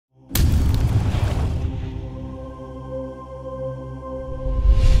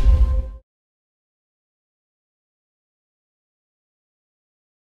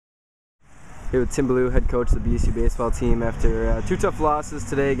Here with Tim Ballou, head coach of the BSU baseball team, after two tough losses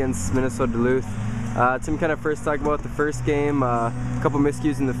today against Minnesota Duluth. Tim, kind of first talk about the first game. A couple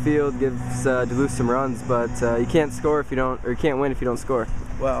miscues in the field gives Duluth some runs, but you can't score if you don't, or you can't win if you don't score.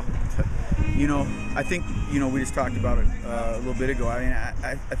 Well, I think we just talked about it a little bit ago. I mean,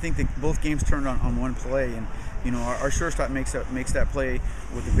 I think that both games turned on one play, and our shortstop makes that play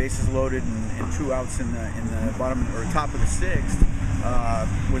with the bases loaded and 2 outs in the bottom or top of the sixth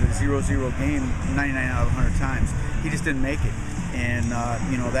with a 0-0 game 99 out of 100 times. He just didn't make it, and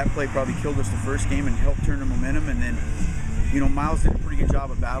that play probably killed us the first game and helped turn the momentum. And then Miles did a pretty good job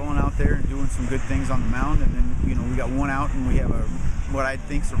of battling out there and doing some good things on the mound. And then we got 1 out, and we have what I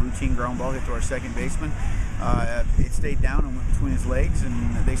think is a routine ground ball hit to our second baseman. It stayed down and went between his legs,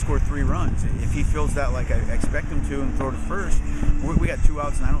 and they scored 3 runs. If he feels that like I expect him to and throw to first, we got 2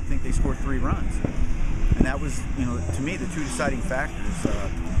 outs, and I don't think they scored 3 runs. And that was, to me, the 2 deciding factors.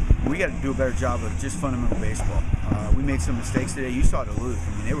 We got to do a better job of just fundamental baseball. We made some mistakes today. You saw Duluth.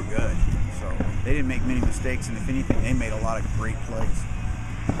 I mean, they were good. So they didn't make many mistakes, and if anything, they made a lot of great plays.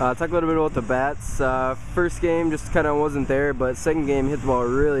 Talk a little bit about the bats. First game just kind of wasn't there, but second game hit the ball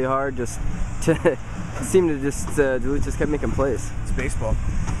really hard. Just seemed to Duluth just kept making plays. It's baseball,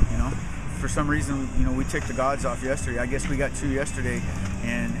 For some reason, we ticked the gods off yesterday. I guess we got 2 yesterday,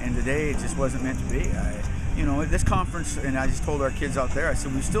 and today it just wasn't meant to be. This conference, and I just told our kids out there, I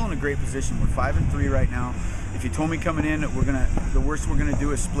said, we're still in a great position. We're 5-3 right now. If you told me coming in that the worst we're gonna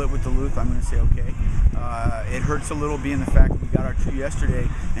do is split with Duluth, I'm gonna say okay. It hurts a little being the fact that we got our 2 yesterday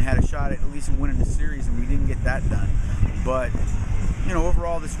and had a shot at least winning the series, and we didn't get that done. But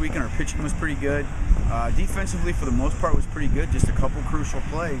overall this weekend our pitching was pretty good. Defensively, for the most part, was pretty good. Just a couple crucial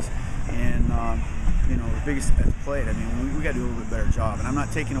plays, and the biggest at the plate. I mean, we got to do a little bit better job. And I'm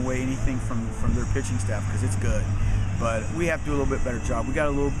not taking away anything from their pitching staff, because it's good, but we have to do a little bit better job. We got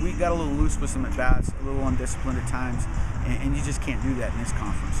a little loose with some at bats, a little undisciplined at times, and you just can't do that in this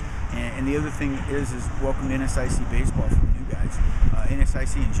conference. And the other thing is welcome to NSIC baseball for you guys.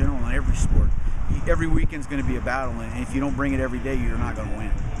 NSIC in general, in every sport. Every weekend's going to be a battle, and if you don't bring it every day, you're not going to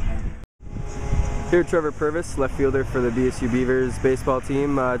win. Here, Trevor Purvis, left fielder for the BSU Beavers baseball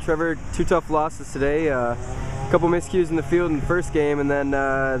team. Trevor, 2 tough losses today. A couple miscues in the field in the first game, and then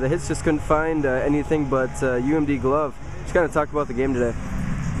the hits just couldn't find anything but UMD glove. Just kind of talk about the game today.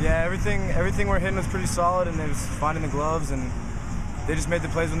 Yeah, everything we're hitting was pretty solid, and it was finding the gloves, and they just made the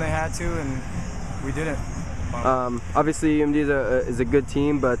plays when they had to, and we didn't. Obviously, UMD is a good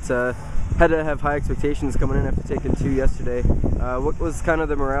team, but had to have high expectations coming in after taking 2 yesterday. What was kind of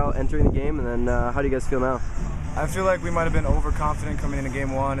the morale entering the game, and then how do you guys feel now? I feel like we might have been overconfident coming into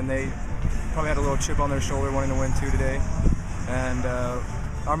game 1, and they probably had a little chip on their shoulder wanting to win 2 today. And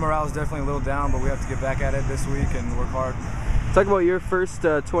our morale is definitely a little down, but we have to get back at it this week and work hard. Talk about your first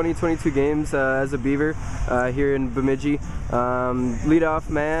 22 games as a Beaver here in Bemidji. Leadoff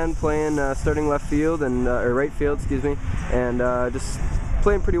man, playing starting left field and or right field, excuse me, and just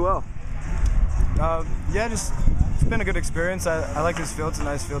playing pretty well. Yeah, it's been a good experience. I like this field. It's a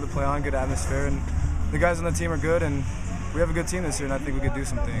nice field to play on, good atmosphere, and the guys on the team are good, and we have a good team this year, and I think we could do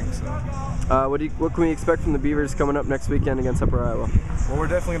some things. So. What can we expect from the Beavers coming up next weekend against Upper Iowa? Well, we're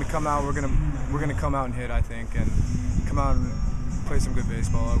definitely going to come out. We're going to come out and hit, I think, and come out and play some good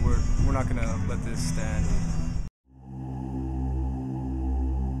baseball. We're not going to let this stand.